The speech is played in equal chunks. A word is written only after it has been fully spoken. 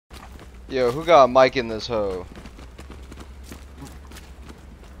Yo, who got a mic in this hoe?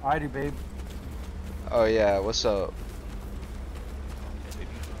 Arty, babe. Oh yeah, what's up?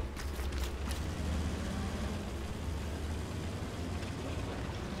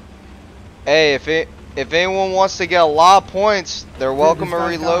 Hey, if anyone wants to get a lot of points, they're welcome to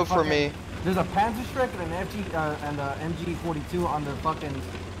reload for me. There's a Panzerstreck and an FG and a MG42 on the fucking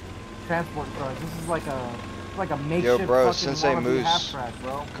transport truck. This is like a makeshift. Yo, bro, fucking Sensei Moose, half-track,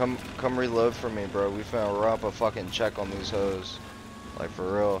 bro. come reload for me, bro. We finna run up a fucking check on these hoes, like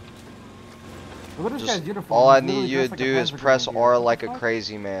for real. Look at this guy's uniform. All I He's need you to like do is press R like a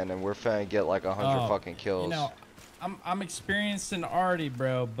crazy man, and we're finna get like 100 fucking kills. You know, I'm experienced in arty,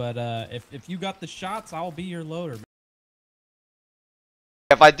 bro, but if you got the shots, I'll be your loader.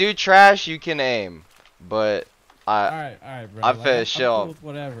 If I do trash, you can aim, but all right, bro. I'm finna chill. I'm cool with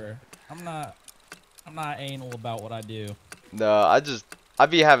whatever. I'm not anal about what I do. No, I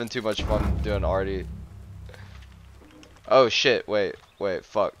be having too much fun doing arty. Oh shit! Wait,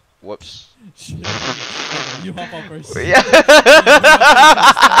 fuck. Whoops. You hop on first. Yeah.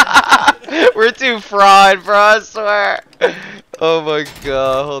 We're too fried, bro. I swear. Oh my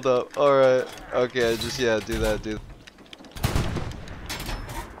god. Hold up. All right. Okay. Just do that, dude.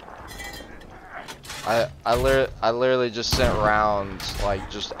 I literally just sent rounds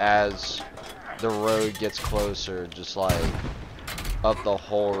like just as the road gets closer, just like up the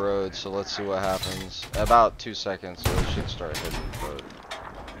whole road. So let's see what happens. About 2 seconds, so it should start hitting. But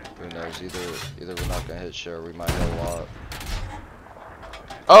who knows? Either we're not gonna hit shit, or we might hit a lot.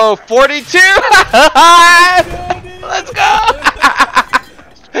 Oh, 42! Let's go!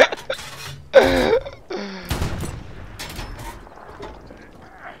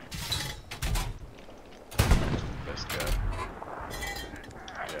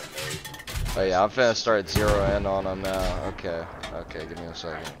 Oh yeah, I'm finna start zeroing on them now. Okay, give me a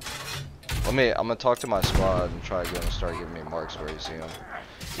second. I'm gonna talk to my squad and try to get them to start giving me marks where you see them.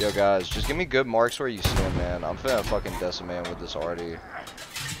 Yo guys, just give me good marks where you see them, man. I'm finna fucking decimate with this arty.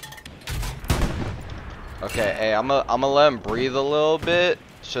 Okay, hey, I'm gonna let them breathe a little bit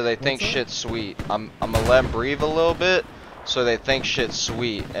so they think shit's sweet. I'm gonna let them breathe a little bit so they think shit's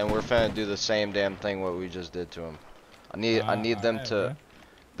sweet, and we're finna do the same damn thing what we just did to them. I need them to.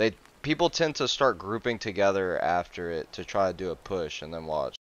 People tend to start grouping together after it to try to do a push, and then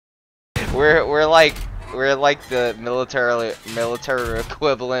watch. We're like the military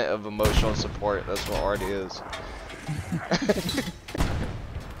equivalent of emotional support. That's what arty is.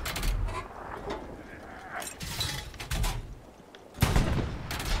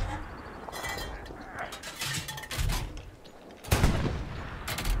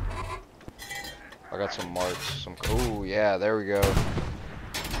 I got some marks. Ooh, yeah, there we go.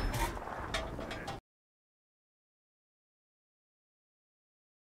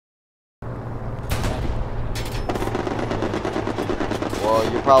 Well,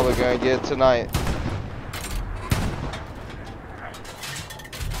 you're probably gonna get it tonight.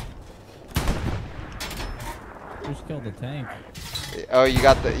 Just killed the tank. Oh, you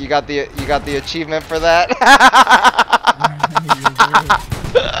got the achievement for that?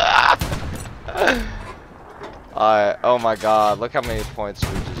 Alright, oh my god, look how many points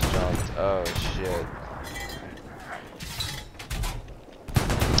we just jumped. Oh shit.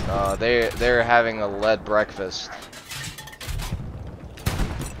 They're having a lead breakfast.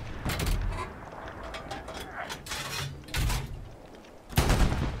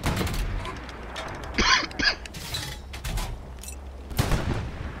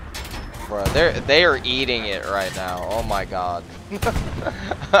 Bro, they are eating it right now. Oh my god.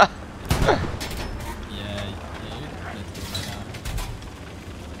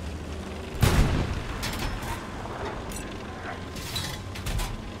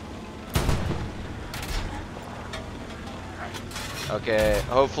 Okay,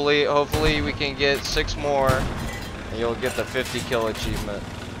 hopefully we can get 6 more, and you'll get the 50 kill achievement.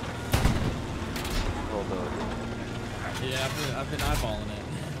 Hold on. Yeah, I've been eyeballing it.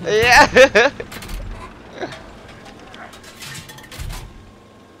 Yeah.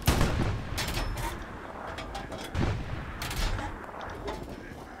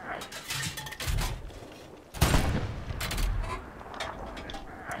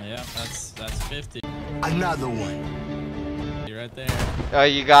 Yeah, that's 50. Another one. You're right there. Oh,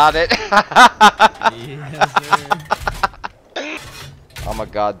 you got it. Yes, sir. I'm a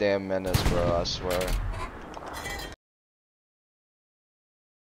goddamn menace, bro. I swear.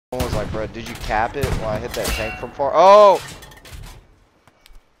 Someone was like, bro, did you cap it when I hit that tank from far? Oh!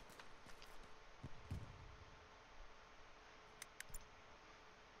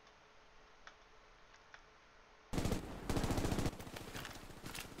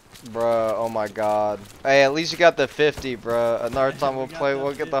 Bruh, oh my god. Hey, at least you got the 50, bruh. Another time we'll play,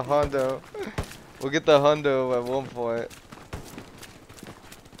 we'll get the hundo. We'll get the hundo at one point.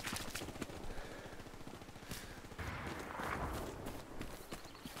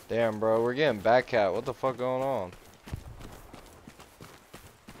 Damn, bro, we're getting back cat. What the fuck going on?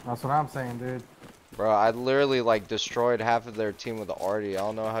 That's what I'm saying, dude. Bro, I literally like destroyed half of their team with the arty. I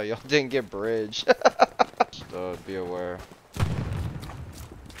don't know how y'all didn't get bridge. Just be aware.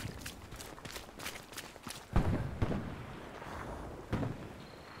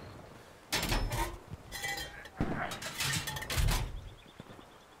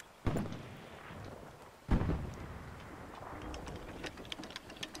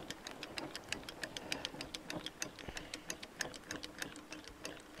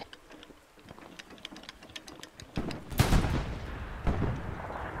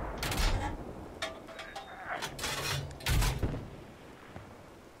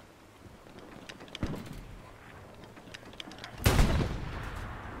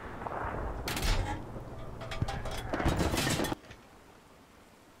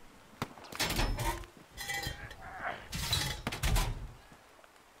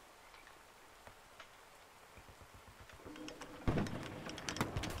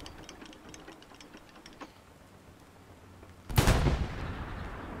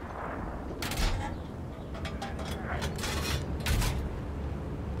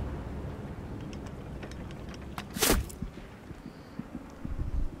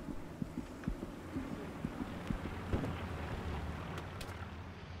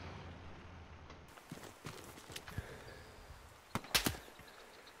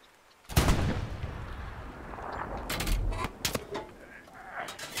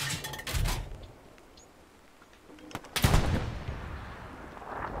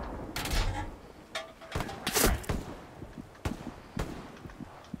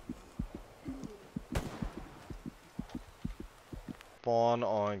 Spawn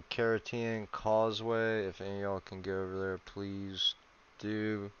on Carotene Causeway. If any of y'all can go over there, please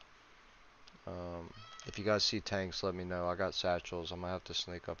do. If you guys see tanks, let me know. I got satchels. I'm gonna have to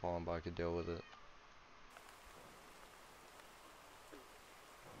sneak up on them, but I could deal with it.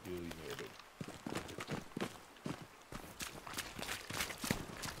 Duly noted.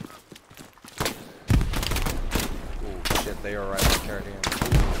 Oh shit, they are right on Carotene.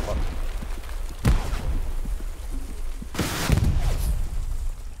 Fuck.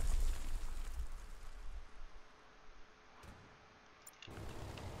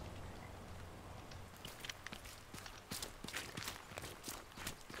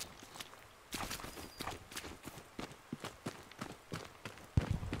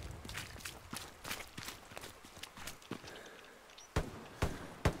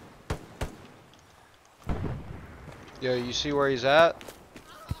 Yo, you see where he's at?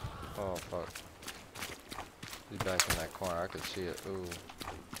 Oh fuck. He's back in that corner. I could see it. Ooh.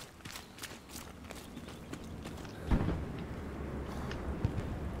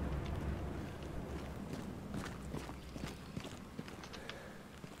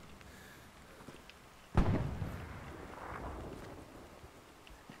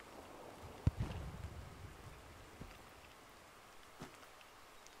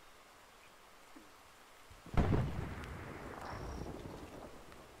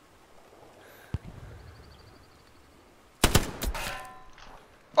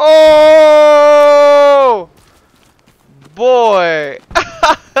 Oh boy.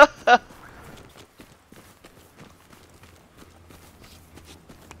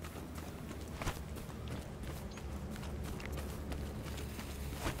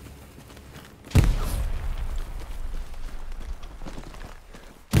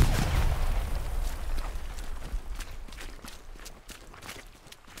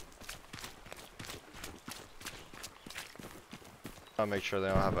 I'll make sure they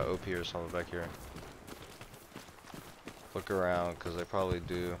don't have an OP or something back here. Look around, because they probably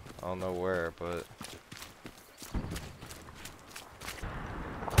do. I don't know where, but...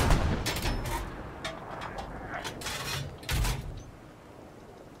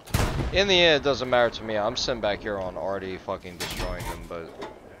 In the end, it doesn't matter to me. I'm sitting back here on arty fucking destroying them, but...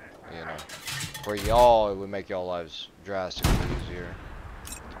 You know. For y'all, it would make y'all lives drastically easier.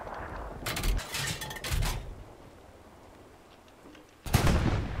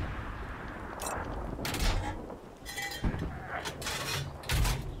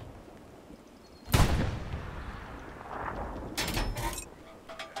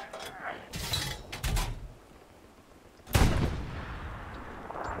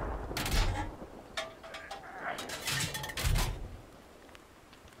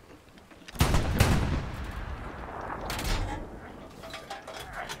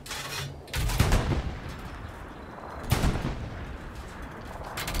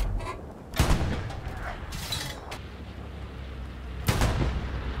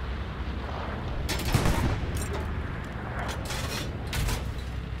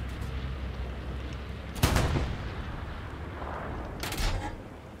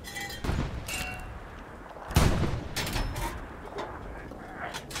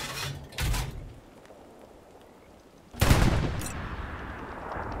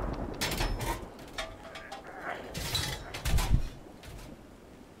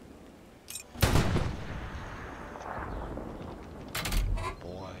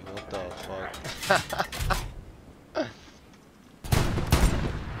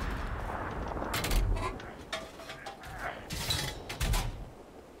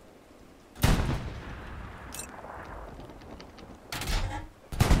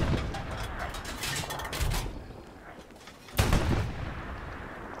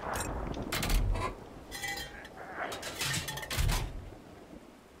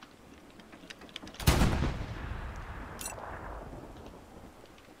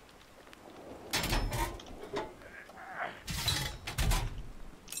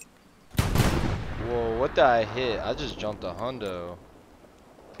 Whoa, what did I hit? I just jumped a hundo.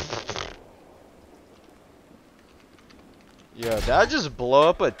 Yo, did I just blow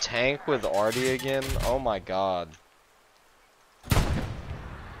up a tank with arty again? Oh my god.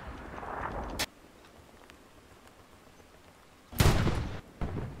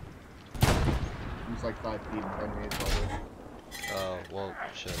 He's like 5 feet in front of me, probably. Oh, well,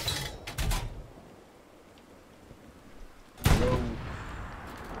 shit. Go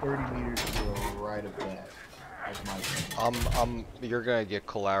 30 meters to the right of that. That's my thing. You're gonna get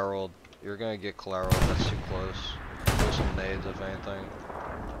collateraled. You're gonna get collateraled. That's too close. Throw some nades, if anything.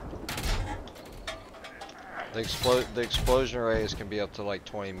 The explosion rays can be up to like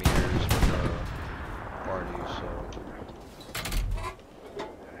 20 meters with arty, so.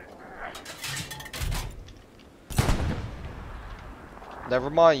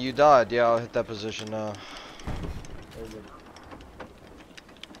 Never mind, you died. Yeah, I'll hit that position now.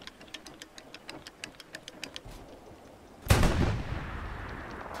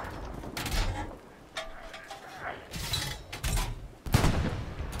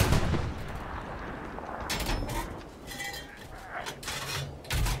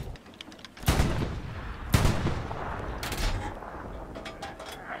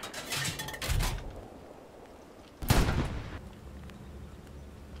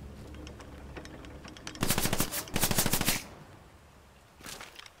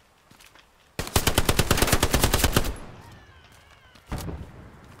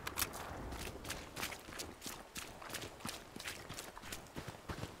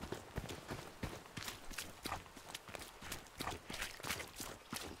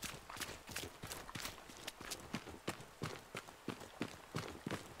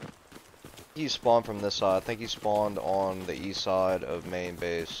 He spawned from this side. I think he spawned on the east side of main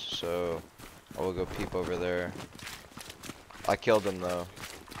base, so I will go peep over there. I killed him though.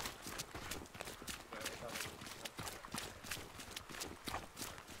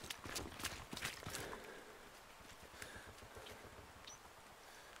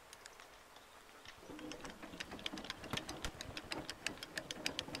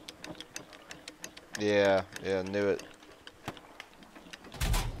 Yeah, knew it.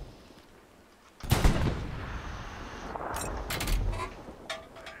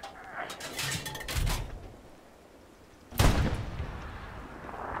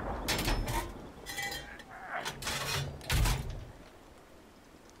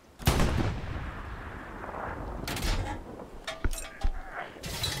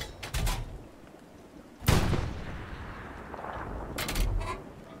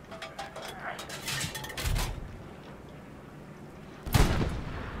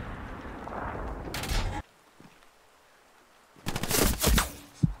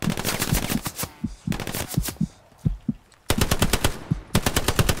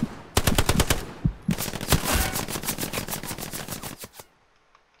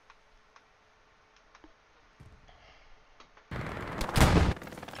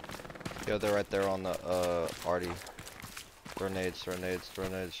 Yo, they're right there on the arty. Throw nades,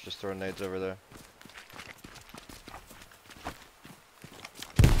 just throw nades over there.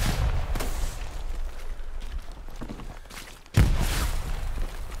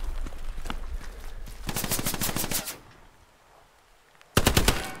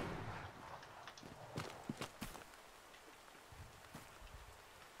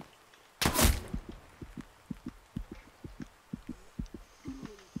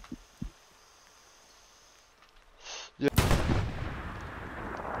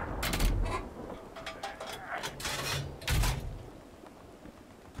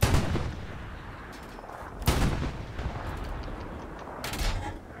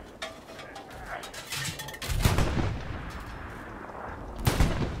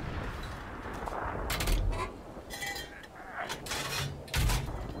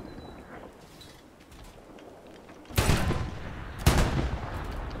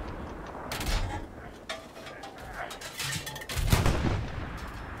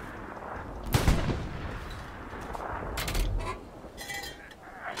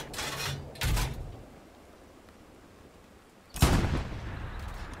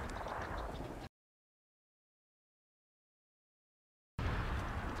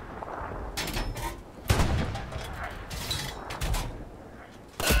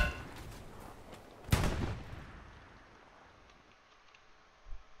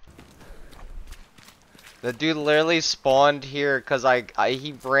 The dude literally spawned here because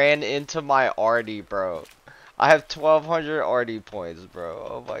he ran into my arty, bro. I have 1,200 arty points, bro.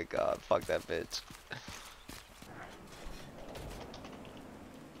 Oh my god, fuck that bitch.